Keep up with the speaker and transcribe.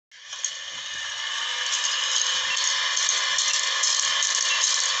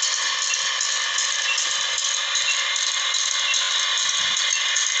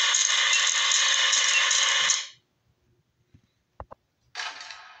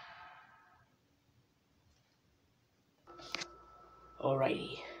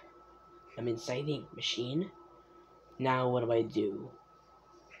Alrighty. I'm inside the ink machine. Now what do I do?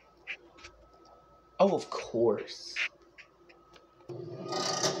 Oh, of course.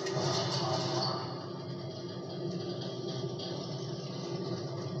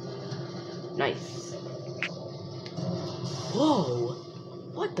 Nice. Whoa!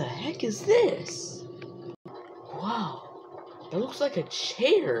 What the heck is this? Wow. That looks like a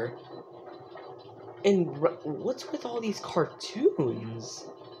chair. And what's with all these cartoons?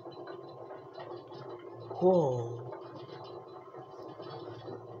 Whoa.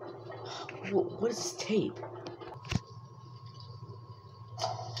 What is this tape?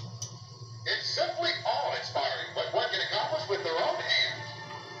 It's simply awe-inspiring what one can accomplish with their own hands.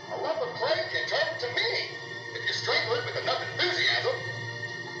 A lump of clay can turn to meaning if you strangle it with enough enthusiasm.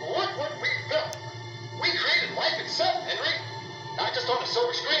 Look what we built. We created life itself, Henry. Not just on a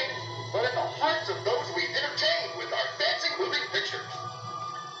silver screen, but in the hearts of those we entertain with our fancy moving pictures.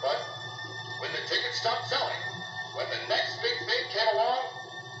 But when the tickets stopped selling, when the next big thing came along,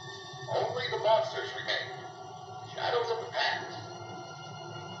 only the monsters remain. Shadows of the past.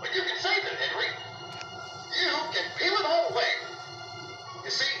 But you can save it, Henry. You can peel it all away.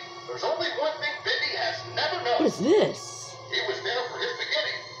 You see, there's only one thing Bendy has never known. What is this? He was there for his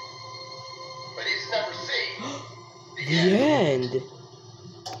beginning, but he's never seen The end.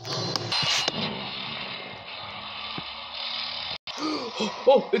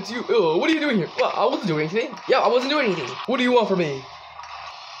 Oh, it's you. What are you doing here? Well, I wasn't doing anything. Yeah, I wasn't doing anything. What do you want from me?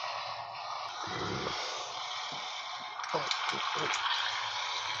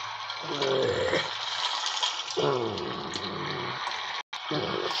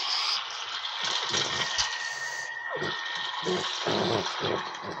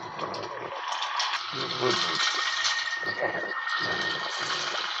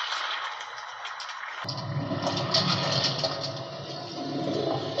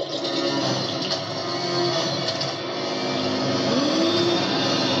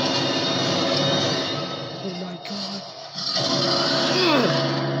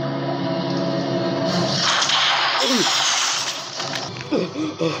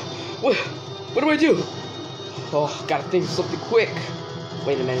 What do I do? Oh, gotta think of something quick.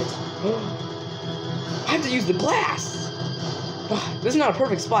 Wait a minute. I have to use the glass. This is not a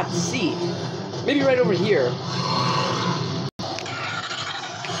perfect spot to see. Maybe right over here.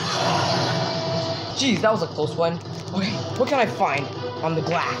 Jeez, that was a close one. Okay, what can I find on the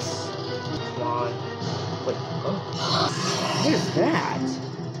glass? Come on. Wait. Oh. What is that?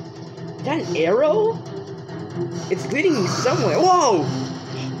 Is that an arrow? It's leading me somewhere. Whoa!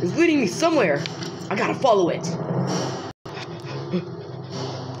 It's leading me somewhere. I gotta follow it.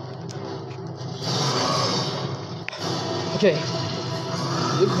 Okay.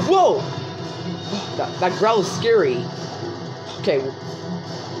 Whoa! That growl is scary. Okay.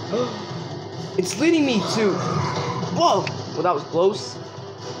 It's leading me to... Whoa! Well, that was close.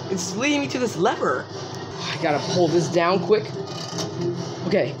 It's leading me to this lever. I gotta pull this down quick.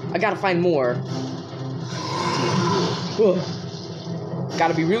 Okay, I gotta find more. Whoa.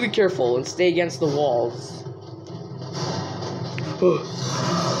 Gotta be really careful and stay against the walls.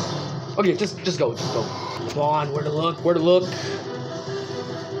 Okay, just go. Come on, where to look? Where to look?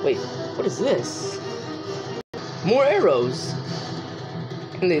 Wait, what is this? More arrows.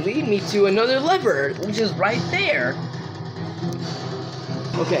 And they lead me to another lever, which is right there.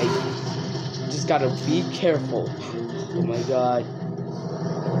 Okay, just gotta be careful. Oh my god.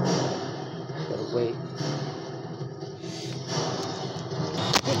 Gotta wait.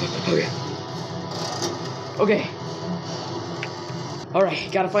 Okay.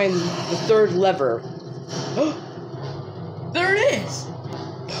 Alright, gotta find the third lever. There it is!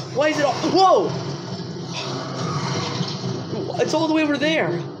 Why is it all... Whoa! It's all the way over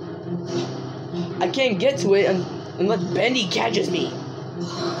there. I can't get to it unless Bendy catches me.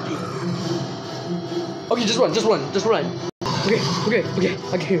 Okay, just run. Okay,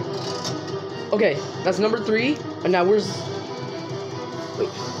 I can hear. Okay, that's number 3. And now where's... Wait,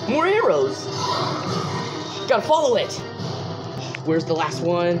 more arrows. Gotta follow it. Where's the last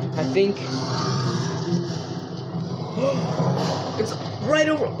one? I think. It's right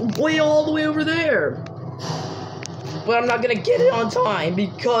over, way all the way over there. But I'm not gonna get it on time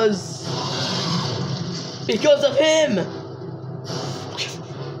because of him.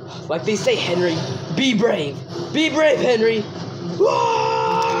 Like they say, Henry, be brave. Be brave, Henry.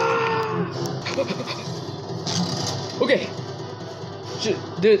 Okay.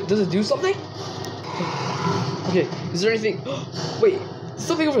 Does it do something? Okay, is there anything? Wait, there's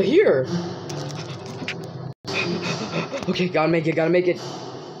something over here. Okay, gotta make it.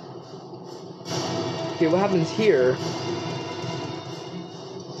 Okay, what happens here?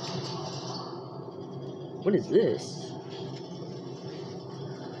 What is this?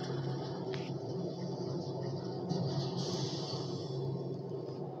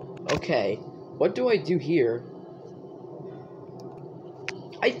 Okay, what do I do here?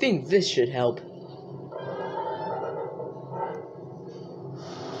 I think this should help.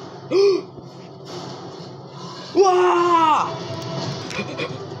 Wah!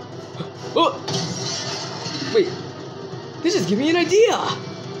 Oh! Wait, this just gave me an idea!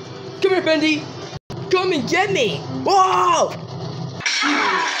 Come here, Bendy! Come and get me! Whoa!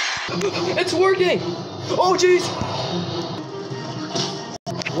 It's working! Oh, jeez!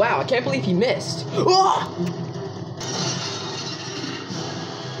 Wow, I can't believe he missed. Ah!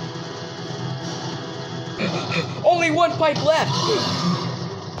 Only one pipe left!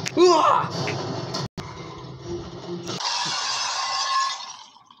 Ah!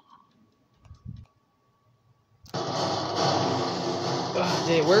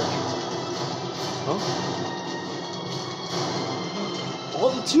 Did it work? Huh?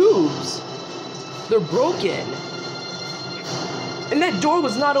 All the tubes! They're broken! And that door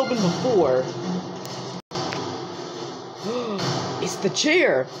was not open before. It's the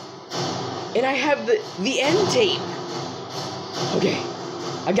chair! And I have the end tape! Okay,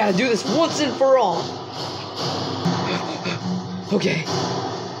 I gotta do this once and for all! Okay,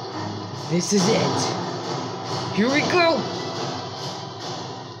 this is it. Here we go!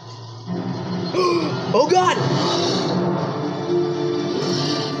 Oh God!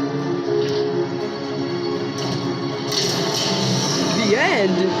 The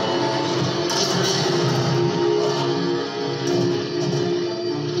end?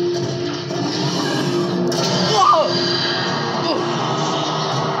 Whoa!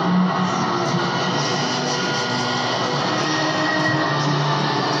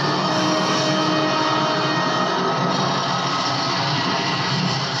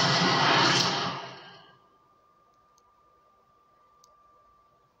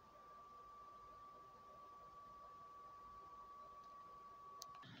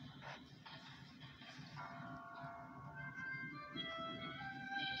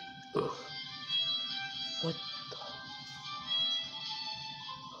 What the?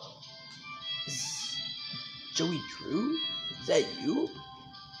 Is Joey Drew? Is that you?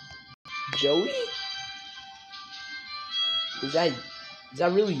 Joey? Is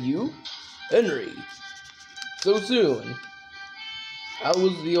that really you? Henry. So soon. How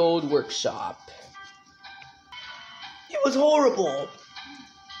was the old workshop? It was horrible.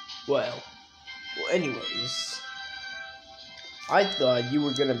 Well, anyways. I thought you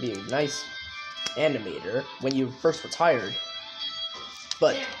were gonna be a nice animator when you first retired.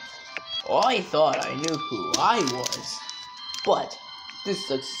 But I thought I knew who I was. But this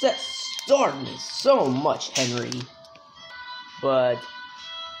success startled me so much, Henry. But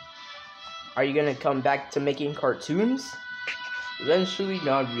are you gonna come back to making cartoons? Eventually,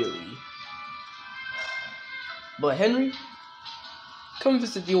 not really. But Henry, come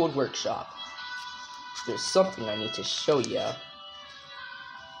visit the old workshop. There's something I need to show you.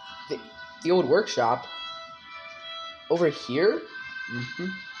 The old workshop? Over here? Mm-hmm.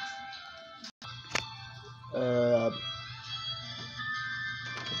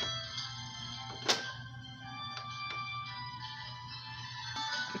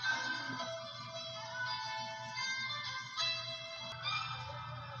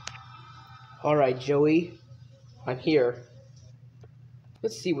 Alright, Joey. I'm here.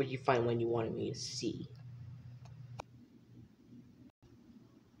 Let's see what you find when you wanted me to see.